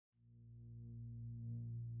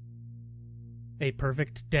A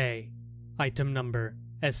perfect day. Item number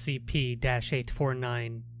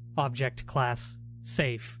SCP-849. Object class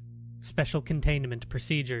Safe. Special containment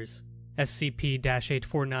procedures.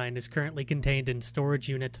 SCP-849 is currently contained in Storage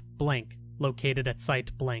Unit blank, located at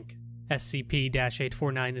Site blank.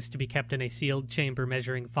 SCP-849 is to be kept in a sealed chamber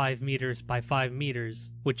measuring 5 meters by 5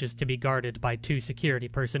 meters, which is to be guarded by 2 security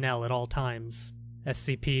personnel at all times.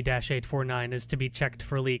 SCP-849 is to be checked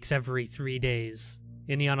for leaks every 3 days.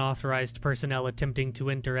 Any unauthorized personnel attempting to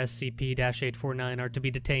enter SCP-849 are to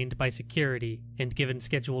be detained by security and given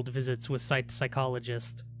scheduled visits with site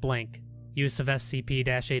psychologist blank. Use of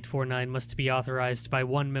SCP-849 must be authorized by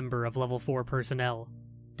 1 member of Level 4 personnel.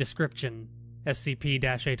 Description: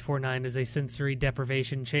 SCP-849 is a sensory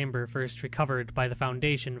deprivation chamber first recovered by the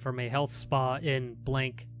Foundation from a health spa in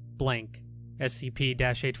blank blank.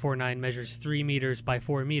 SCP-849 measures 3 meters by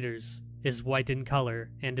 4 meters, is white in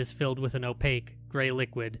color, and is filled with an opaque, gray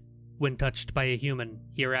liquid. When touched by a human,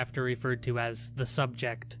 hereafter referred to as the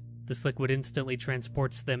subject, this liquid instantly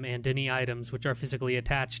transports them and any items which are physically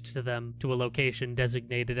attached to them to a location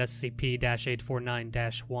designated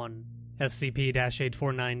SCP-849-1.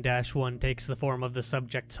 SCP-849-1 takes the form of the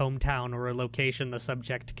subject's hometown or a location the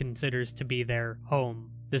subject considers to be their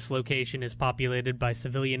home. This location is populated by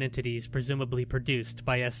civilian entities presumably produced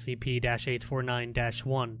by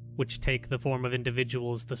SCP-849-1, which take the form of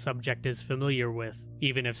individuals the subject is familiar with,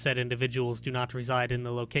 even if said individuals do not reside in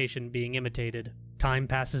the location being imitated. Time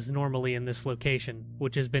passes normally in this location,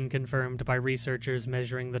 which has been confirmed by researchers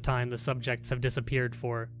measuring the time the subjects have disappeared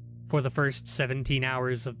for. For the first 17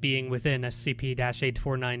 hours of being within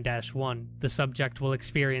SCP-849-1, the subject will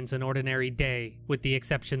experience an ordinary day, with the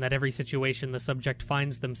exception that every situation the subject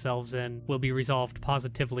finds themselves in will be resolved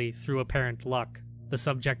positively through apparent luck. The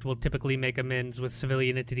subject will typically make amends with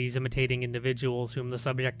civilian entities imitating individuals whom the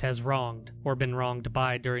subject has wronged, or been wronged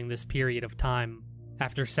by during this period of time.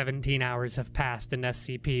 After 17 hours have passed in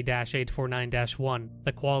SCP-849-1,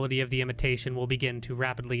 the quality of the imitation will begin to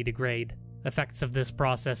rapidly degrade. Effects of this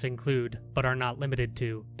process include, but are not limited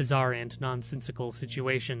to, bizarre and nonsensical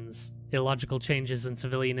situations, illogical changes in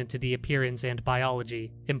civilian entity appearance and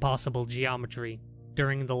biology, impossible geometry.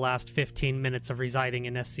 During the last 15 minutes of residing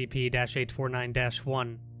in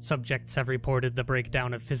SCP-849-1, subjects have reported the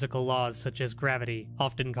breakdown of physical laws such as gravity,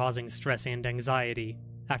 often causing stress and anxiety.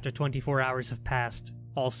 After 24 hours have passed,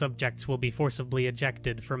 all subjects will be forcibly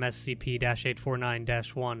ejected from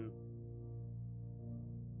SCP-849-1.